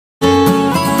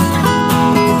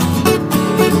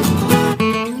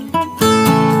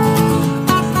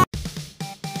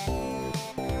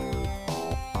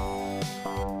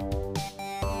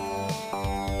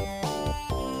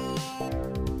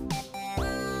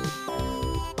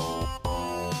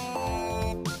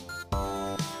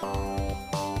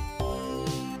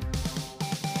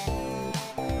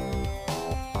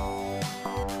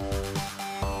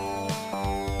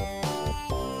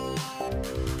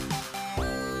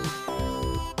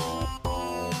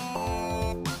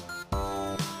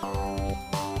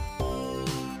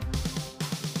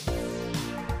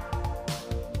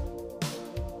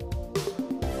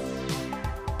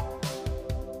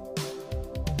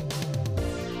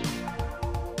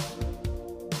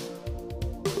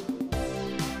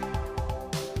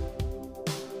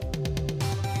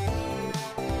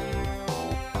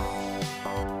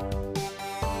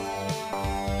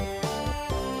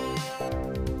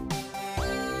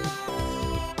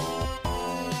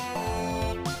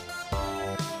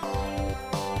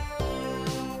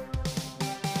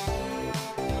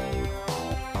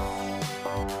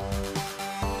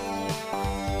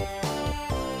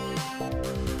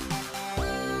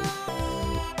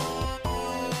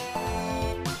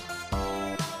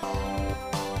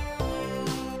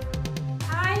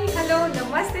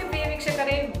ನಮಸ್ತೆ ಪ್ರಿಯ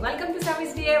ವೀಕ್ಷಕರೇ, welcome to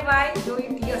ಸಾವಿಸ್ DIY do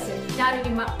it yourself. ನಾನು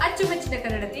ನಿಮ್ಮ ಅಚ್ಚುಮೆಚ್ಚಿನ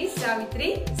ಕನ್ನಡತಿ ಸಾವಿತ್ರಿ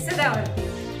ಸದಾವರ್ತಿ.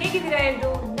 ಹೇಗಿದ್ದೀರಾ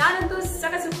ಎಲ್ರು? ನಾನಂತೂ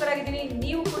ಸೂಪರ್ ಆಗಿದ್ದೀನಿ.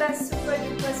 ನೀವು ಕೂಡ ಸೂಪರ್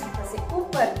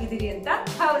ಇದ್ದೀರಿ ಅಂತ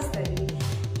ಭಾವಿಸ್ತಾ ಇದ್ದೀನಿ.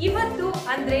 ಇವತ್ತು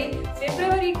ಅಂದ್ರೆ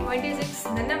ಫೆಬ್ರವರಿ 26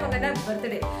 ನನ್ನ ಮಗನ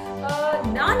ಬರ್ತ್ಡೇ.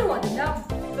 ನಾನು ಅದನ್ನ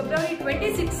ಫೆಬ್ರವರಿ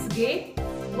 26ಗೆ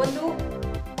ಒಂದು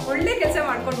ಒಳ್ಳೆ ಕೆಲಸ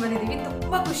ಮಾಡ್ಕೊಂಡು ಬಂದಿದ್ದೀವಿ.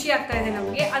 ತುಂಬಾ ಖುಷಿ ಆಗ್ತಾ ಇದೆ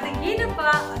ನಮಗೆ. ಅದು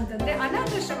ಏನಪ್ಪಾ ಅಂತಂದ್ರೆ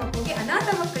ಅನಾಥಾಶ್ರಮಕ್ಕೆ ಹೋಗಿ ಅನಾಥ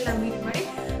ಮಕ್ಕಳನ್ನ ಮೀಟ್ ಮಾಡಿ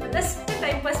ಒಂದಷ್ಟು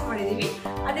ಟೈಮ್ ಪಾಸ್ ಮಾಡಿದೀವಿ.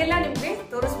 ಅದೆಲ್ಲ ನಿಮ್ಗೆ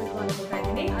ತೋರಿಸ್ಬೇಕು ಅನ್ಕೋತಾ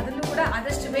ಇದ್ದೀನಿ. ಅದನ್ನು ಕೂಡ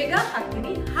ಆದಷ್ಟು ಬೇಗ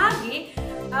ಹಾಕ್ತೀನಿ. ಹಾಗೆ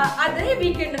ಅದೇ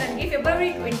ವೀಕೆಂಡ್ ನನಗೆ ಫೆಬ್ರವರಿ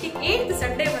 28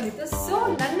 ಸಂಡೇ ಬಂದಿತ್ತು. ಸೊ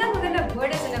ನನ್ನ ಮಗನ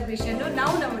ಬರ್ಡೇ ಸೆಲೆಬ್ರೇಷನ್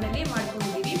ನಾವು ನಮ್ಮನೇಲಿ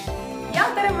ಮಾಡ್ಕೊಂಡಿದೀವಿ. ಯಾವ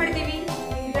ತರ ಮಾಡಿದೀವಿ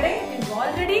ಈ ಕಡೆ ನಿಮ್ಗೆ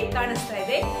ಆಲ್ರೆಡಿ ಕಾಣಿಸ್ತಾ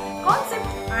ಇದೆ.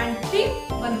 ಕಾನ್ಸೆಪ್ಟ್ ಅಂಡ್ ಥೀಮ್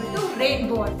ಬಂದ್ಬಿಟ್ಟು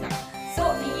ರೈನ್ಬೋ ಅಂತ. ಸೊ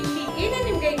ಇಲ್ಲಿ ಏನೇ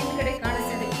ನಿಮ್ಗೆ ಈ ಕಡೆ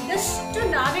ಕಾಣಿಸ್ತಾ ಇದೆ, ಇದಷ್ಟು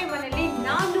ನಾವೇ ಮನೆಯಲ್ಲಿ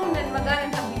ನಾನು ನನ್ನ ಮಗ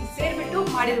ನನ್ನ ತಮ್ಮಿ ಸೇರ್ಬಿಟ್ಟು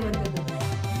ಮಾಡಿರುವಂತದ್ದು.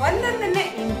 ಒಂದೊಂದನ್ನೇ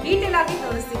ಇನ್ ಡೀಟೇಲ್ ಆಗಿ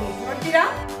ತೋರಿಸ್ತೀನಿ, ನೋಡ್ತೀರಾ?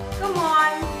 Come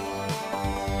on.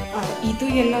 ಇದು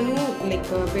ಎಲ್ಲಾನು ಲೈಕ್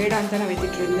ಬೇಡ ಅಂತ ನಾವು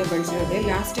ಇದರಿಂದ ಬಳಸಿರೋದೆ.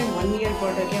 ಲಾಸ್ಟ್ ಟೈಮ್ 1 year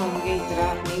ಬರ್ಡೇಗೆ ಅವನಿಗೆ ಈ ಥರ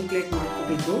ನೇಮ್ ಪ್ಲೇಟ್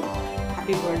ಮಾಡ್ಕೊಟ್ಟಿದ್ದು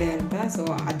ಹ್ಯಾಪಿ ಬರ್ಡೇ ಅಂತ. ಸೊ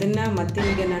ಅದನ್ನು ಮತ್ತೆ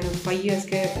ಈಗ ನಾನು 5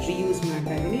 yearsಗೆ ರೀಯೂಸ್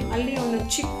ಮಾಡ್ತಾ ಇದ್ದೀನಿ. ಅಲ್ಲಿ ಅವನು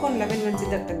ಚಿಕ್ಕ ಒಂದು 11 months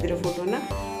ಇದ್ದಾಗ ತೆಗೆದಿರೋ ಫೋಟೋನ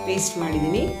ಪೇಸ್ಟ್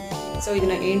ಮಾಡಿದ್ದೀನಿ. ಸೊ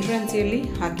ಇದನ್ನು ಎಂಟ್ರೆನ್ಸಿಯಲ್ಲಿ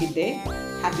ಹಾಕಿದ್ದೆ,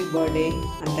 ಹ್ಯಾಪಿ ಬರ್ಡೇ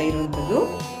ಅಂತ ಇರುವಂಥದ್ದು.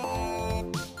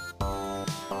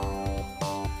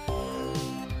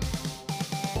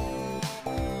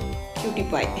 ಕ್ಯೂಟಿ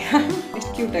ಪಾಯ್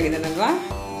ಎಷ್ಟು ಕ್ಯೂಟ್ ಆಗಿದ್ದಾನಲ್ವಾ?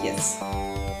 ಎಸ್,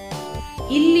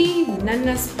 ಇಲ್ಲಿ ನನ್ನ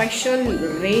ಸ್ಪೆಷಲ್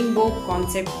ರೈನ್ಬೋ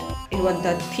ಕಾನ್ಸೆಪ್ಟ್ ಇರುವಂಥ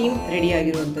ಥೀಮ್ ರೆಡಿ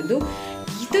ಆಗಿರುವಂಥದ್ದು.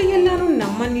 ಇದು ಎಲ್ಲರೂ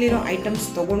ನಮ್ಮಲ್ಲಿರೋ ಐಟಮ್ಸ್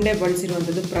ತೊಗೊಂಡೇ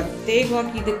ಬಳಸಿರುವಂಥದ್ದು.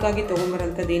 ಪ್ರತ್ಯೇಕವಾಗಿ ಇದಕ್ಕಾಗಿ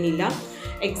ತೊಗೊಂಬರೋಂಥದ್ದೇನಿಲ್ಲ.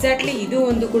 ಎಕ್ಸಾಕ್ಟ್ಲಿ ಇದು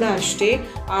ಒಂದು ಕೂಡ ಅಷ್ಟೇ.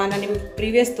 ನಾನು ನಿಮಗೆ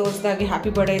ಪ್ರೀವಿಯಸ್ ತೋರಿಸಿದಾಗೆ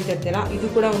ಹ್ಯಾಪಿ ಬರ್ಡೇ ಅಂತ ಇರ್ತಲ್ಲ, ಇದು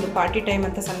ಕೂಡ ಒಂದು ಪಾರ್ಟಿ ಟೈಮ್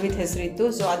ಅಂತ ಸನ್ವಿತ್ ಹೆಸರಿತ್ತು.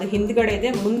 ಸೊ ಅದು ಹಿಂದ್ಗಡೆ ಇದೆ,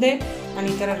 ಮುಂದೆ ನಾನು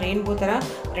ಈ ಥರ ರೈನ್ಬೋ ಥರ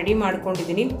ರೆಡಿ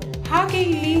ಮಾಡ್ಕೊಂಡಿದ್ದೀನಿ. ಹಾಗೆ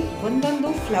ಇಲ್ಲಿ ಒಂದೊಂದು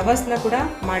ಫ್ಲವರ್ಸ್ನ ಕೂಡ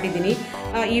ಮಾಡಿದ್ದೀನಿ.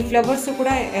 ಈ ಫ್ಲವರ್ಸು ಕೂಡ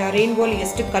ರೈನ್ಬೋಲಿ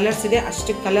ಎಷ್ಟು ಕಲರ್ಸ್ ಇದೆ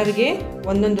ಅಷ್ಟು ಕಲರ್ಗೆ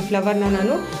ಒಂದೊಂದು ಫ್ಲವರ್ನ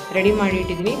ನಾನು ರೆಡಿ ಮಾಡಿ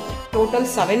ಇಟ್ಟಿದ್ದೀನಿ. ಟೋಟಲ್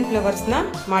 7 ಫ್ಲವರ್ಸ್ನ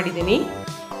ಮಾಡಿದ್ದೀನಿ.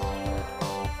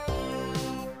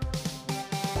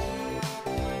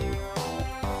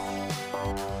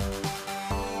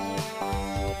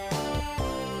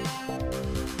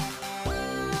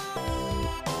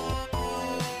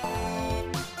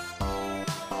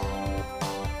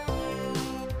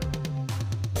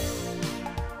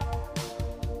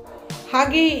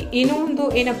 ಹಾಗೆ ಏನೋ ಒಂದು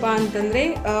ಏನಪ್ಪ ಅಂತಂದರೆ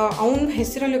ಅವನ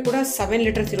ಹೆಸರಲ್ಲೂ ಕೂಡ 7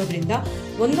 letters ಇರೋದ್ರಿಂದ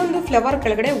ಒಂದೊಂದು ಫ್ಲವರ್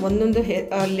ಕೆಳಗಡೆ ಒಂದೊಂದು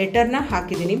ಲೆಟರ್ನ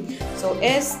ಹಾಕಿದ್ದೀನಿ. So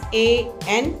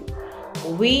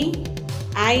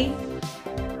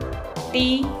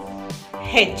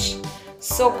SANVITH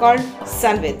so called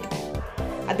Sanvith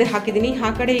ಅದು ಹಾಕಿದ್ದೀನಿ. ಆ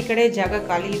ಕಡೆ ಈ ಕಡೆ ಜಾಗ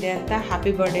ಖಾಲಿ ಇದೆ ಅಂತ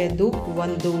ಹ್ಯಾಪಿ ಬರ್ಡೇದು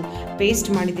ಒಂದು ಪೇಸ್ಟ್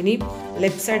ಮಾಡಿದ್ದೀನಿ.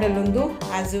 ಲೆಫ್ಟ್ ಸೈಡಲ್ಲೊಂದು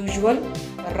ಆ್ಯಸ್ ಯೂಶ್ವಲ್,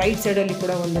 ರೈಟ್ ಸೈಡಲ್ಲಿ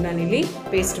ಕೂಡ ಒಂದು ನಾನಿಲ್ಲಿ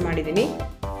ಪೇಸ್ಟ್ ಮಾಡಿದ್ದೀನಿ.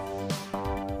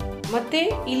 ಮತ್ತು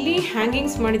ಇಲ್ಲಿ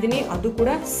ಹ್ಯಾಂಗಿಂಗ್ಸ್ ಮಾಡಿದ್ದೀನಿ. ಅದು ಕೂಡ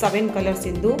 7 ಕಲರ್ಸ್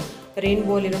ಇಂದು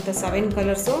ರೈನ್ಬೋಲಿರುವಂಥ 7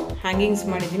 ಕಲರ್ಸು ಹ್ಯಾಂಗಿಂಗ್ಸ್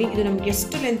ಮಾಡಿದ್ದೀನಿ. ಇದು ನಮ್ಗೆ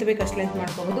ಎಷ್ಟು ಲೆಂತ್ ಬೇಕು ಅಷ್ಟು ಲೆಂತ್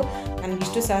ಮಾಡ್ಕೋಬೋದು.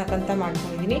 ನನಗಿಷ್ಟು ಸಾಕಂತ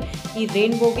ಮಾಡ್ಕೊಂಡಿದ್ದೀನಿ. ಈ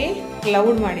ರೈನ್ಬೋಗೆ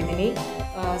ಕ್ಲೌಡ್ ಮಾಡಿದ್ದೀನಿ.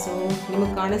 ಸೊ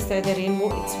ನಿಮಗೆ ಕಾಣಿಸ್ತಾ ಇದೆ ರೈನ್ಬೋ,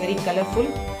 ಇಟ್ಸ್ ವೆರಿ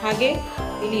ಕಲರ್ಫುಲ್. ಹಾಗೆ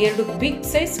ಇಲ್ಲಿ 2 ಬಿಗ್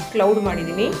ಸೈಜ್ ಕ್ಲೌಡ್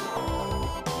ಮಾಡಿದ್ದೀನಿ.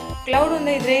 ಕ್ಲೌಡ್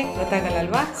ಒಂದೇ ಇದ್ದರೆ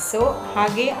ಗೊತ್ತಾಗಲ್ಲಲ್ವಾ? ಸೊ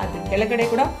ಹಾಗೆ ಅದ್ರ ಕೆಳಗಡೆ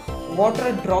ಕೂಡ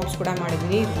ವಾಟರ್ ಡ್ರಾಪ್ಸ್ ಕೂಡ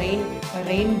ಮಾಡಿದ್ದೀನಿ.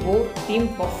 ರೈನ್ಬೋ ಥೀಮ್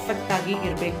ಪರ್ಫೆಕ್ಟಾಗಿ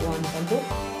ಇರಬೇಕು ಅಂತಂದು.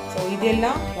 ಸೊ ಇದೆಲ್ಲ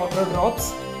ವಾಟರ್ ಡ್ರಾಪ್ಸ್.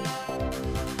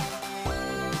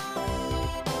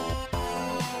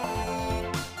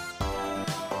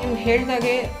 ನಿಮ್ಗೆ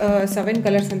ಹೇಳಿದಾಗೆ 7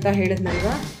 ಕಲರ್ಸ್ ಅಂತ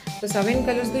ಹೇಳಿದ್ನಲ್ವಾ? ಸೊ 7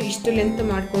 ಕಲರ್ಸ್ದು ಇಷ್ಟು ಲೆಂತ್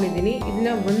ಮಾಡ್ಕೊಂಡಿದ್ದೀನಿ.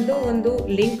 ಇದನ್ನ ಒಂದು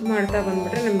ಲಿಂಕ್ ಮಾಡ್ತಾ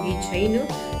ಬಂದ್ಬಿಟ್ರೆ ನಮ್ಗೆ ಈ ಚೈನು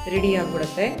ರೆಡಿ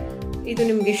ಆಗಿಬಿಡುತ್ತೆ. ಇದು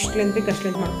ನಿಮ್ಗೆ ಎಷ್ಟು ಲೆಂತ್ ಬೇಕು ಅಷ್ಟು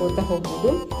ಲೆಂತ್ ಮಾಡ್ಕೊಳ್ತಾ ಹೋಗ್ಬೋದು.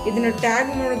 ಇದನ್ನು ಟ್ಯಾಗ್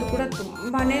ಮಾಡೋದು ಕೂಡ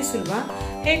ತುಂಬಾ ಸುಲಭ.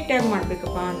 ಹೇಗೆ ಟ್ಯಾಗ್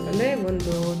ಮಾಡಬೇಕಪ್ಪ ಅಂತಂದರೆ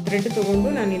ಒಂದು ಥ್ರೆಡ್ ತೊಗೊಂಡು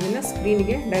ನಾನು ಇದನ್ನು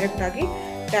ಸ್ಕ್ರೀನ್ಗೆ ಡೈರೆಕ್ಟಾಗಿ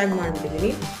ಟ್ಯಾಗ್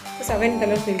ಮಾಡಿಬಿಟ್ಟಿದ್ದೀನಿ. 7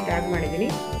 ಕಲರ್ಸ್ ಇಲ್ಲಿ ಟ್ಯಾಗ್ ಮಾಡಿದ್ದೀನಿ.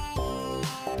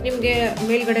 ನಿಮಗೆ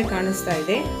ಮೇಲ್ಗಡೆ ಕಾಣಿಸ್ತಾ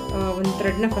ಇದೆ ಒಂದು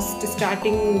ಥ್ರೆಡ್ನ ಫಸ್ಟ್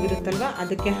ಸ್ಟಾರ್ಟಿಂಗ್ ಇರುತ್ತಲ್ವ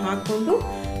ಅದಕ್ಕೆ ಹಾಕ್ಕೊಂಡು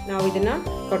ನಾವು ಇದನ್ನು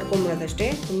ಕಟ್ಕೊಂಬಿಡೋದಷ್ಟೇ.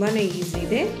 ತುಂಬಾ ಈಸಿ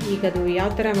ಇದೆ. ಈಗ ಅದು ಯಾವ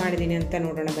ಥರ ಮಾಡಿದ್ದೀನಿ ಅಂತ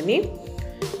ನೋಡೋಣ ಬನ್ನಿ.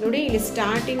 ನೋಡಿ, ಇಲ್ಲಿ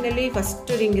ಸ್ಟಾರ್ಟಿಂಗಲ್ಲಿ ಫಸ್ಟ್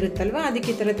ರಿಂಗ್ ಇರುತ್ತಲ್ವ ಅದಕ್ಕೆ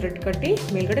ಈ ಥರ ಥ್ರೆಡ್ ಕಟ್ಟಿ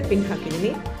ಮೇಲ್ಗಡೆ ಪಿನ್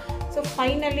ಹಾಕಿದ್ದೀನಿ. ಸೊ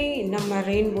ಫೈನಲಿ ನಮ್ಮ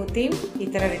ರೈನ್ಬೋ ಥೀಮ್ ಈ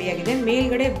ಥರ ರೆಡಿಯಾಗಿದೆ.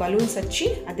 ಮೇಲ್ಗಡೆ ಬಲೂನ್ಸ್ ಹಚ್ಚಿ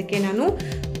ಅದಕ್ಕೆ ನಾನು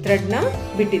ಥ್ರೆಡ್ನ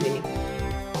ಬಿಟ್ಟಿದ್ದೀನಿ.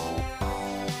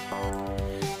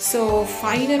 ಸೊ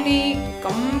ಫೈನಲಿ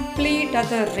ಕಂಪ್ಲೀಟ್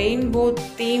ಆದ rainbow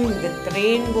theme with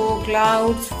rainbow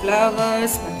clouds,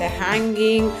 flowers ಮತ್ತು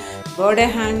ಹ್ಯಾಂಗಿಂಗ್, ಬರ್ಡೇ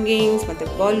ಹ್ಯಾಂಗಿಂಗ್ಸ್ ಮತ್ತು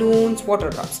balloons,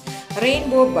 water drops,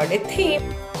 rainbow birthday theme.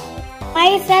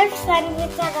 Myself,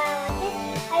 Sanvith,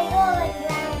 I go like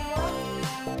that.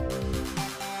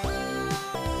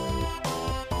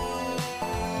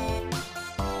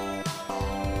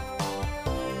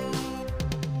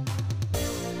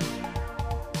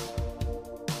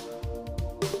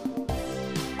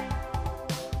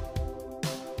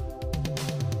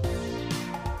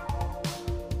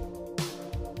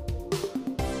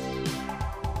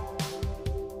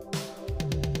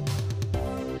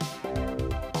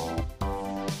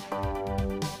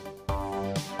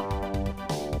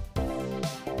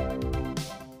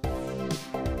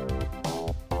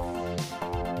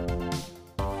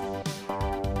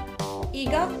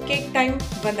 ಈಗ ಕೇಕ್ ಟೈಮ್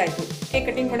ಬಂದಾಯಿತು. ಕೇಕ್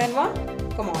ಕಟಿಂಗ್ ಮಾಡಲ್ವಾ?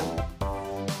 Come on.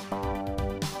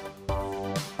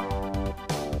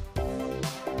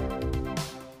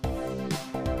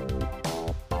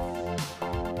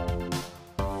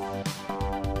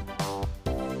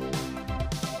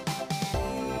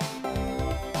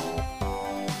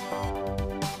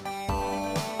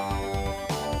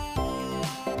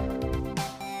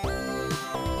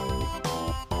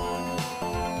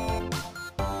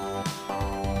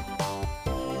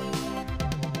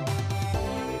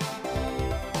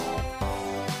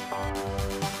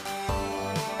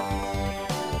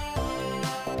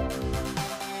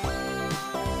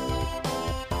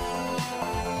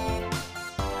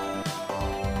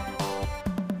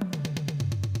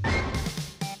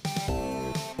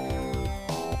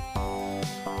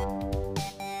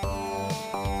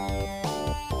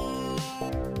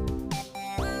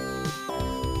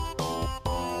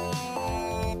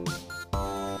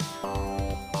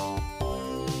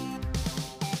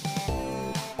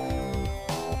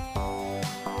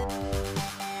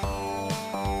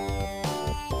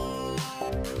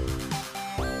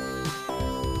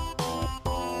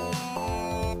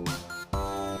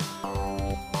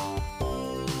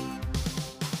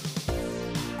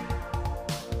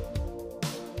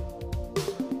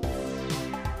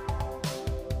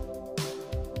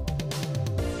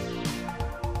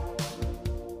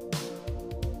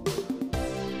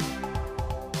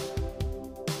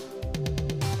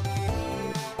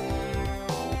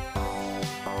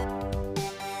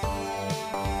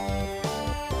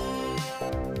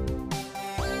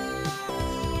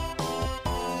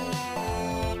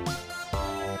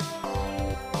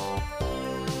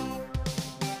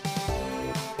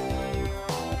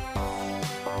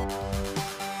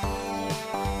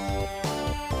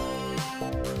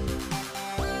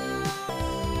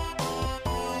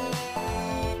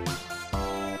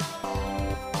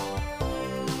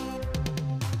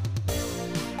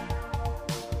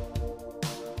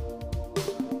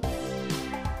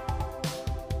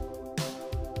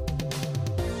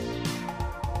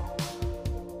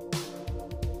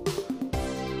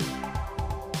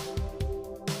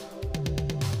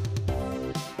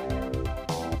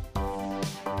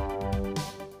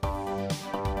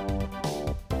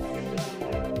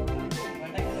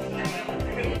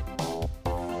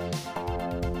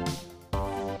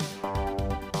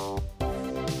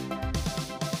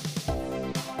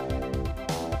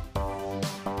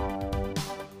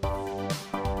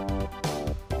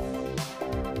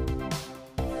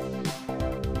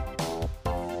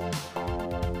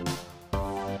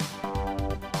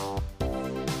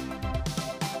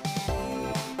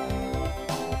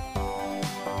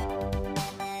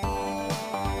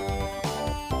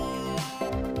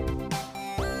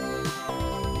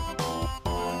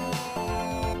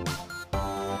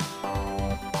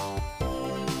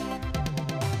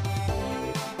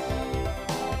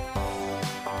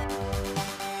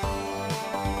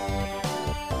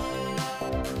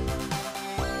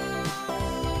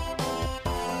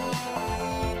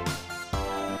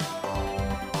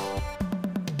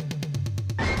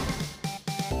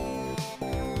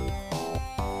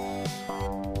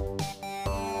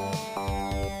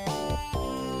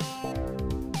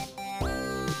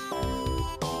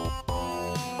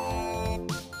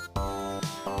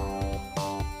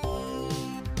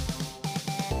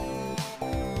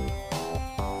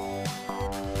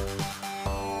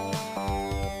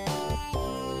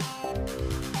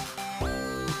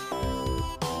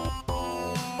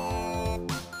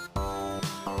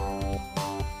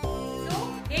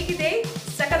 ಹೇಗಿದೆ?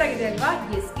 ಸಖತ್ತಾಗಿದೆ ಅಲ್ವಾ?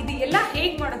 ಎಸ್, ಇದು ಎಲ್ಲ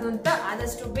ಹೇಗ್ ಮಾಡೋದು ಅಂತ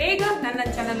ಆದಷ್ಟು ಬೇಗ ನನ್ನ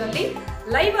ಚಾನಲ್ ಅಲ್ಲಿ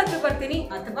ಲೈವ್ ಆದ್ರೂ ಬರ್ತೀನಿ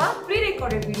ಅಥವಾ ಪ್ರೀ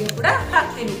ರೆಕಾರ್ಡೆಡ್ ವಿಡಿಯೋ ಕೂಡ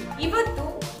ಹಾಕ್ತೀನಿ. ಇವತ್ತು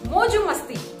ಮೋಜು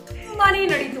ಮಸ್ತಿ ತುಂಬಾನೇ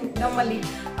ನಡೀತು ನಮ್ಮಲ್ಲಿ.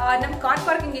 ನಮ್ ಕಾರ್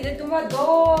ಪಾರ್ಕಿಂಗ್ ಇದೆ, ತುಂಬಾ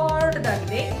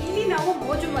ದೊಡ್ಡದಾಗಿದೆ. ಇಲ್ಲಿ ನಾವು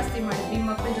ಮೋಜು ಮಸ್ತಿ ಮಾಡಿದ್ವಿ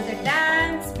ಮಕ್ಕಳ ಜೊತೆ.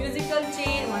 ಡ್ಯಾನ್ಸ್, ಮ್ಯೂಸಿಕಲ್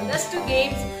ಚೇರ್, ಒಂದಷ್ಟು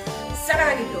ಗೇಮ್ಸ್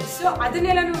ಸಡಾಗಿತ್ತು. ಸೊ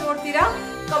ಅದನ್ನೆಲ್ಲ ನೋಡ್ತೀರಾ?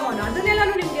 ಕಮಾನ್,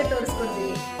 ಅದನ್ನೆಲ್ಲಾನು ನಿಮ್ಗೆ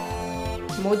ತೋರಿಸ್ಕೊಡ್ತೀನಿ.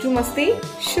 ಮೋಜು ಮಸ್ತಿ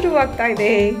ಶುರುವಾಗ್ತಾ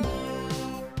ಇದೆ.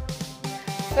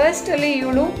 ಫಸ್ಟ್ ಅಲ್ಲಿ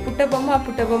ಇವಳು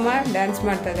ಪುಟ್ಟಬೊಮ್ಮ ಡ್ಯಾನ್ಸ್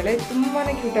ಮಾಡ್ತಾ ಇದ್ದಾಳೆ.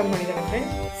 ತುಂಬಾನೇ ಕ್ಯೂಟಾಗಿ ಮಾಡಿದ್ದಾಳೆ ಫ್ರೆಂಡ್,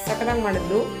 ಸಖತ್ತಾಗಿ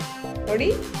ಮಾಡಿದ್ಲು ನೋಡಿ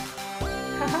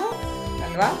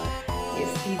ಅಲ್ವಾ?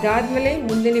 ಎಸ್, ಇದಾದ್ಮೇಲೆ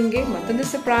ಮುಂದೆ ನಿಮಗೆ ಮತ್ತೊಂದು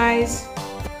ಸರ್ಪ್ರೈಸ್.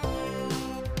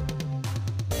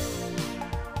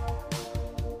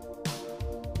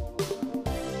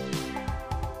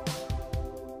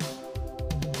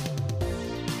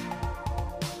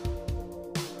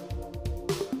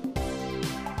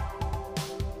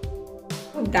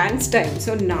 Dance time.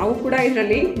 ಸೊ ನಾವು ಕೂಡ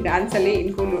ಇದರಲ್ಲಿ ಡ್ಯಾನ್ಸಲ್ಲಿ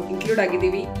ಇನ್ಕ್ಲೂಡ್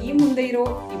ಆಗಿದ್ದೀವಿ. ಈ ಮುಂದೆ ಇರೋ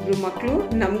ಇಬ್ಬರು ಮಕ್ಕಳು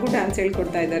ನಮಗೂ ಡ್ಯಾನ್ಸ್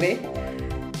ಹೇಳ್ಕೊಡ್ತಾ ಇದ್ದಾರೆ.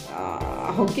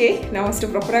 ಓಕೆ ನಾವು ಅಷ್ಟು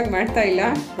ಪ್ರಾಪರಾಗಿ ಮಾಡ್ತಾ ಇಲ್ಲ,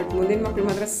 ಬಟ್ ಮುಂದಿನ ಮಕ್ಕಳು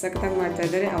ಮಾತ್ರ ಸಖತ್ತಾಗಿ ಮಾಡ್ತಾ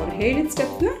ಇದ್ದಾರೆ. ಅವ್ರು ಹೇಳಿದ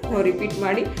ಸ್ಟೆಪ್ನ ನಾವು ರಿಪೀಟ್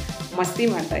ಮಾಡಿ ಮಸ್ತಿ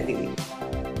ಮಾಡ್ತಾ ಇದ್ದೀವಿ.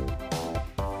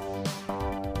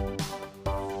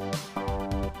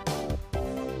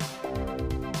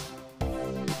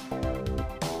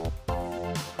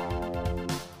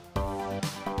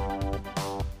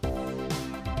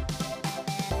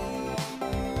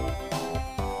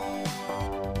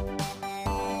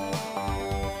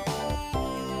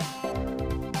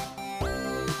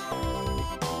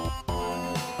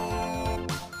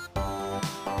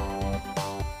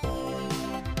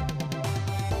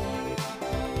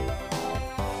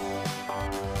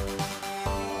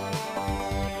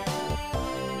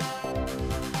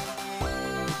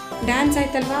 ಡ್ಯಾನ್ಸ್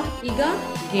ಆಯ್ತಲ್ವಾ, ಈಗ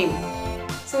ಗೇಮ್.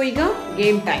 ಸೊ ಈಗ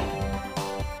ಗೇಮ್ ಟೈಮ್.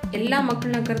 ಎಲ್ಲ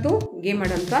ಮಕ್ಕಳನ್ನ ಕರೆದು ಗೇಮ್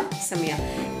ಆಡೋಂಥ ಸಮಯ.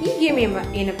 ಈ ಗೇಮ್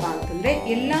ಏನಪ್ಪ ಅಂತಂದರೆ,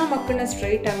 ಎಲ್ಲ ಮಕ್ಕಳನ್ನ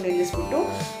ಸ್ಟ್ರೈಟಾಗಿ ನಿಲ್ಲಿಸ್ಬಿಟ್ಟು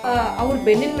ಅವ್ರ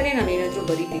ಬೆನ್ನಿನ ಮೇಲೆ ನಾನು ಏನಾದರೂ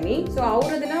ಬರಿತೀನಿ. ಸೊ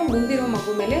ಅವ್ರು ಅದನ್ನು ಮುಂದಿರೋ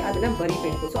ಮಗು ಮೇಲೆ ಅದನ್ನು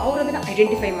ಬರಿಬೇಕು. ಸೊ ಅವ್ರು ಅದನ್ನು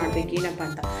ಐಡೆಂಟಿಫೈ ಮಾಡಬೇಕು ಏನಪ್ಪ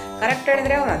ಅಂತ. ಕರೆಕ್ಟ್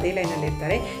ಹೇಳಿದ್ರೆ ಅವ್ರು ಅದೇ ಲೈನಲ್ಲಿ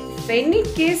ಇರ್ತಾರೆ. ಎನಿ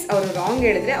ಕೇಸ್ ಅವರು ರಾಂಗ್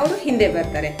ಹೇಳಿದ್ರೆ ಅವರು ಹಿಂದೆ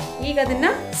ಬರ್ತಾರೆ. ಈಗ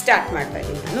ಅದನ್ನು ಸ್ಟಾರ್ಟ್ ಮಾಡ್ತಾ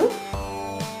ಇದ್ದೀನಿ ನಾನು.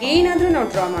 ಏನಾದರೂ ನಾವು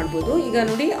ಡ್ರಾ ಮಾಡ್ಬೋದು. ಈಗ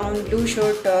ನೋಡಿ, ಅವ್ನು ಬ್ಲೂ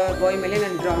ಶರ್ಟ್ ಬಾಯ್ ಮೇಲೆ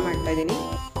ನಾನು ಡ್ರಾ ಮಾಡ್ತಾ ಇದ್ದೀನಿ.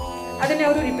 ಅದನ್ನೇ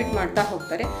ಅವರು ರಿಪೀಟ್ ಮಾಡ್ತಾ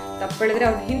ಹೋಗ್ತಾರೆ. ತಪ್ಪು ಹೇಳಿದ್ರೆ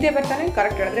ಅವ್ರು ಹಿಂದೆ ಬರ್ತಾನೆ,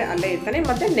 ಕರೆಕ್ಟ್ ಹೇಳಿದ್ರೆ ಅಲ್ಲೇ ಇರ್ತಾನೆ.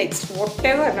 ಮತ್ತು ನೆಕ್ಸ್ಟ್ ವಾಟ್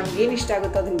ಎವರ್ ನಮ್ಗೇನು ಇಷ್ಟ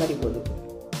ಆಗುತ್ತೋ ಅದನ್ನು ಬರಿಬೋದು.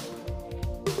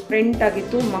 ಫ್ರೆಂಟ್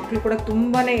ಆಗಿತ್ತು, ಮಕ್ಕಳು ಕೂಡ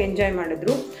ತುಂಬಾ ಎಂಜಾಯ್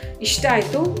ಮಾಡಿದ್ರು, ಇಷ್ಟ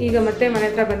ಆಯಿತು. ಈಗ ಮತ್ತೆ ಮನೆ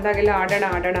ಹತ್ರ ಬಂದಾಗೆಲ್ಲ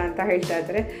ಆಡೋಣ ಅಂತ ಹೇಳ್ತಾ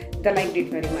ಇದ್ದಾರೆ. ದ ಲೈಕ್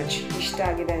ಡಿಟ್ ವೆರಿ ಮಚ್, ಇಷ್ಟ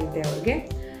ಆಗಿದೆ ಅಂತೆ ಅವ್ರಿಗೆ.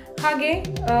 ಹಾಗೆ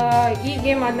ಈ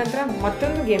ಗೇಮ್ ಆದ ನಂತರ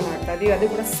ಮತ್ತೊಂದು ಗೇಮ್ ಆಡ್ತಾ ಇದ್ದೀವಿ.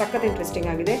 ಅದು ಕೂಡ ಸಖತ್ ಇಂಟ್ರೆಸ್ಟಿಂಗ್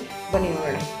ಆಗಿದೆ. ಬನ್ನಿ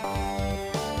ನೋಡೋಣ.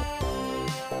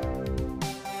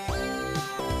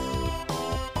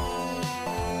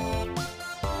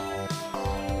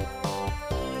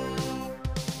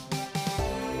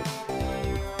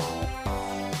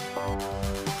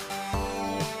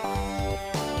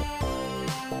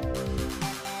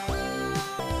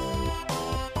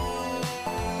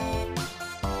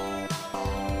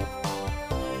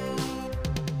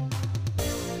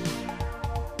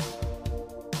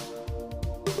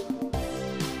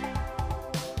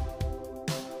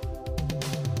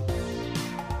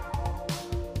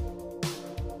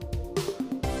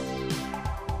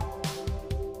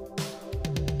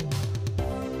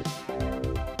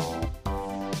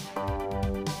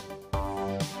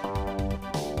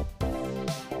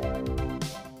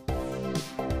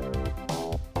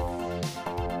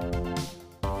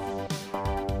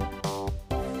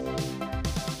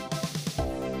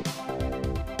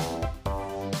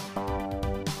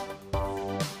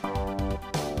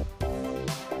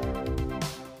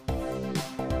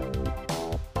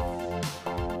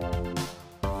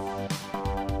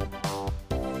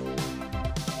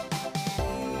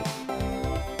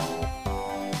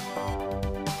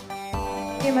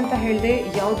 ಗೇಮ್ ಅಂತ ಹೇಳಿದೆ,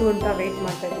 ಯಾವುದು ಅಂತ ವೆಯ್ಟ್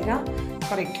ಮಾಡ್ತಾ ಇದ್ದೀರಾ?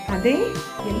 ಕರೆಕ್ಟ್, ಅದೇ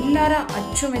ಎಲ್ಲರ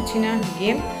ಅಚ್ಚುಮೆಚ್ಚಿನ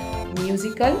ಗೇಮ್,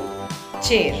 ಮ್ಯೂಸಿಕಲ್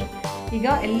ಚೇರ್. ಈಗ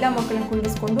ಎಲ್ಲ ಮಕ್ಕಳನ್ನ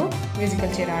ಕುಂಡಿಸ್ಕೊಂಡು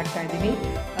ಮ್ಯೂಸಿಕಲ್ ಚೇರ್ ಆಡ್ತಾ ಇದ್ದೀನಿ.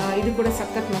 ಇದು ಕೂಡ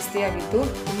ಸಖತ್ ಮಸ್ತಿಯಾಗಿತ್ತು.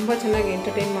 ತುಂಬ ಚೆನ್ನಾಗಿ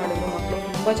ಎಂಟರ್ಟೈನ್ ಮಾಡಿದ್ರು ಮಕ್ಕಳು,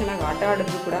 ತುಂಬ ಚೆನ್ನಾಗಿ ಆಟ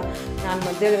ಆಡಿದ್ರು ಕೂಡ. ನಾನು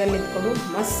ಮಧ್ಯದಲ್ಲಿ ನಿಂತ್ಕೊಂಡು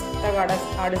ಮಸ್ತಾಗಿ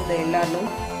ಆಡಿಸ್ದೆ ಎಲ್ಲರೂ.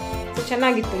 ಸೊ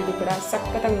ಚೆನ್ನಾಗಿತ್ತು. ಇದು ಕೂಡ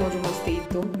ಸಖತ್ತಾಗಿ ಮೋಜು ಮಸ್ತಿ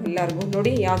ಇತ್ತು ಎಲ್ಲರಿಗೂ.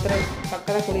 ನೋಡಿ ಯಾವ ಥರ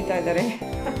ಸಖತ್ತಾಗಿ ಕುಣಿತಾ ಇದ್ದಾರೆ.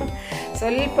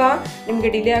 ಸ್ವಲ್ಪ ನಿಮಗೆ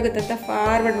ಡಿಲೇ ಆಗುತ್ತೆ ಅಂತ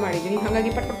ಫಾರ್ವರ್ಡ್ ಮಾಡಿದ್ದೀನಿ, ಹಾಗಾಗಿ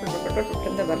ಪಟ್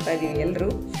ಅಂತ ಬರ್ತಾಯಿದ್ದೀವಿ ಎಲ್ಲರೂ.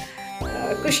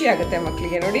 ಖುಷಿ ಆಗುತ್ತೆ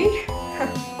ಮಕ್ಕಳಿಗೆ. ನೋಡಿ,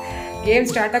 ಗೇಮ್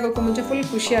ಸ್ಟಾರ್ಟ್ ಆಗೋಕ್ಕೂ ಮುಂಚೆ ಫುಲ್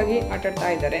ಖುಷಿಯಾಗಿ ಆಟಾಡ್ತಾ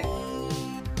ಇದ್ದಾರೆ.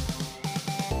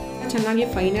 ಚೆನ್ನಾಗಿ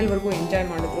ಫೈನಲ್ವರೆಗೂ ಎಂಜಾಯ್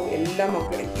ಮಾಡಿದ್ರು ಎಲ್ಲ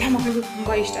ಮಕ್ಕಳಿಗೂ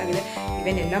ತುಂಬ ಇಷ್ಟ ಆಗಿದೆ.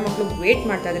 ಇವನ್ ಎಲ್ಲ ಮಕ್ಕಳು ವೇಟ್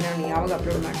ಮಾಡ್ತಾ ಇದ್ದಾರೆ ನಾನು ಯಾವಾಗ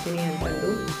ಅಪ್ಲೋಡ್ ಮಾಡ್ತೀನಿ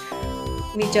ಅಂತಂದು.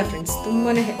 ನಿಜ ಫ್ರೆಂಡ್ಸ್,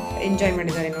 ತುಂಬಾ ಎಂಜಾಯ್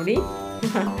ಮಾಡಿದ್ದಾರೆ ನೋಡಿ.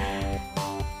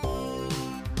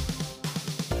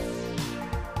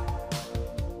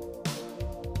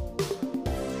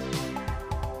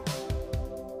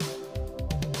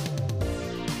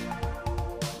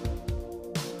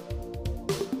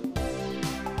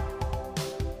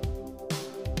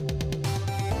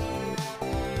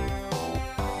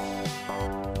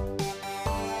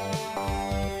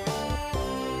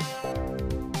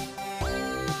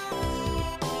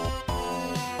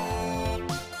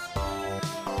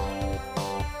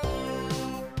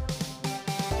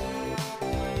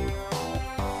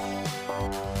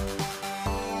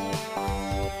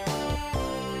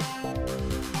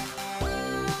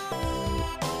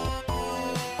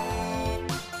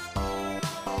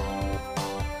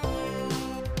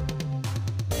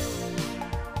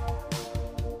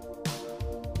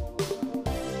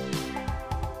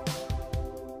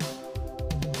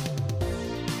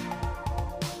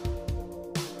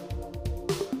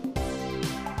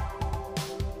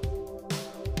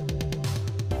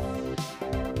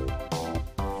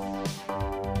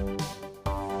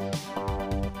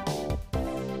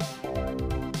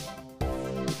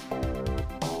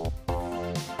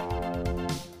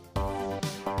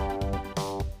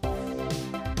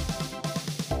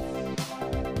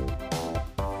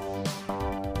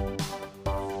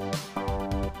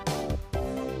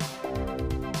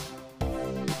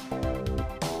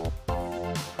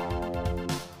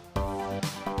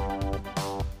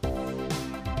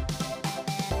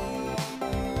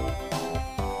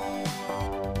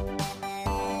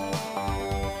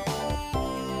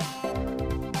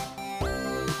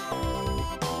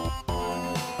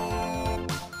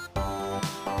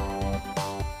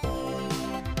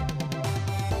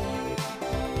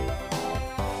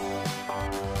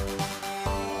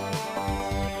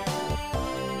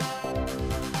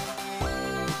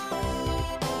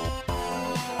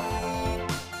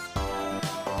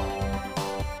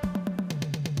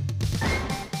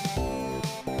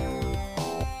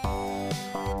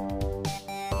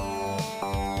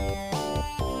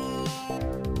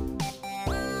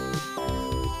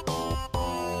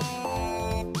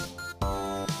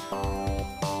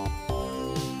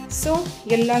 ಸೊ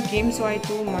ಎಲ್ಲ ಗೇಮ್ಸು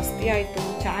ಆಯಿತು, ಮಸ್ತಿ ಆಯಿತು,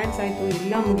 ಚಾಟ್ಸ್ ಆಯಿತು,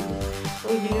 ಎಲ್ಲ ಮುಗಿತು. ಸೊ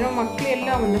ಇಲ್ಲಿರೋ ಮಕ್ಕಳು ಎಲ್ಲ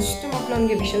ಒಂದಷ್ಟು ಮಕ್ಕಳು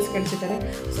ಅವನಿಗೆ ವಿಶಸ್ ಕಳಿಸಿದ್ದಾರೆ.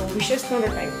 ಸೊ ವಿಶಸ್ ನೋಡೋ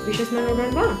time. ವಿಶಸ್ನ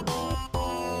ನೋಡೋಣವಾ?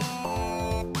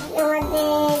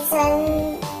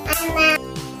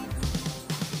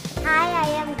 Hi,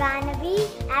 I am Ganavi.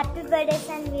 Happy birthday,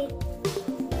 Sanvith.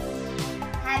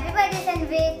 Happy birthday,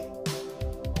 Sanvith.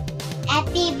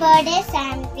 Happy birthday,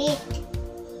 Sanvith.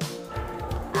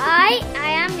 Hi,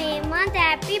 I am Hemant.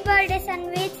 Happy birthday,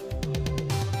 Sanvith.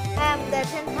 I am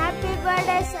Darshan. Happy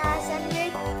birthday,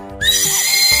 Sanvith.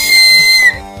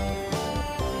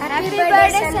 Happy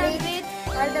birthday, Sanvith.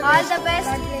 All the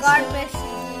best. God bless you.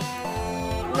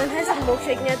 ನನ್ನ ಹೆಸರು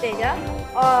ಮೋಕ್ಷಜ್ಞ ತೇಜ.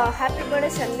 Happy birthday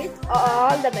Sanvith,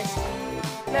 all the best.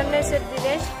 ನನ್ನ ಹೆಸರು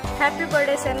Dinesh. Happy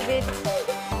birthday Sanvith,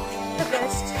 the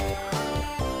best.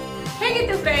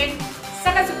 ಹೇಗಿತ್ತು friend?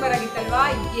 Super ಆಗಿತ್ತಲ್ವಾ?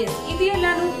 S,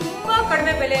 ಇದೆಲ್ಲಾನು ತುಂಬಾ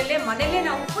ಕಡಿಮೆ ಬೆಲೆಯಲ್ಲೇ ಮನೆಯಲ್ಲೇ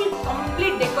ನಾವು full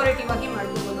complete decorative ಆಗಿ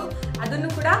ಮಾಡ್ಕೋಬಹುದು. ಅದನ್ನು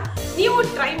ಕೂಡ ನೀವು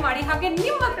ಟ್ರೈ ಮಾಡಿ. ಹಾಗೆ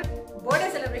ನಿಮ್ಮ ಬರ್ಡೇ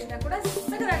ಸೆಲೆಬ್ರೇಷನ್ ಕೂಡ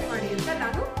ಸಗರಾಗಿ ಮಾಡಿ ಅಂತ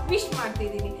ನಾನು ವಿಶ್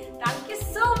ಮಾಡ್ತಿದ್ದೀನಿ. Thank you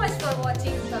so much for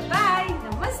watching. Bye.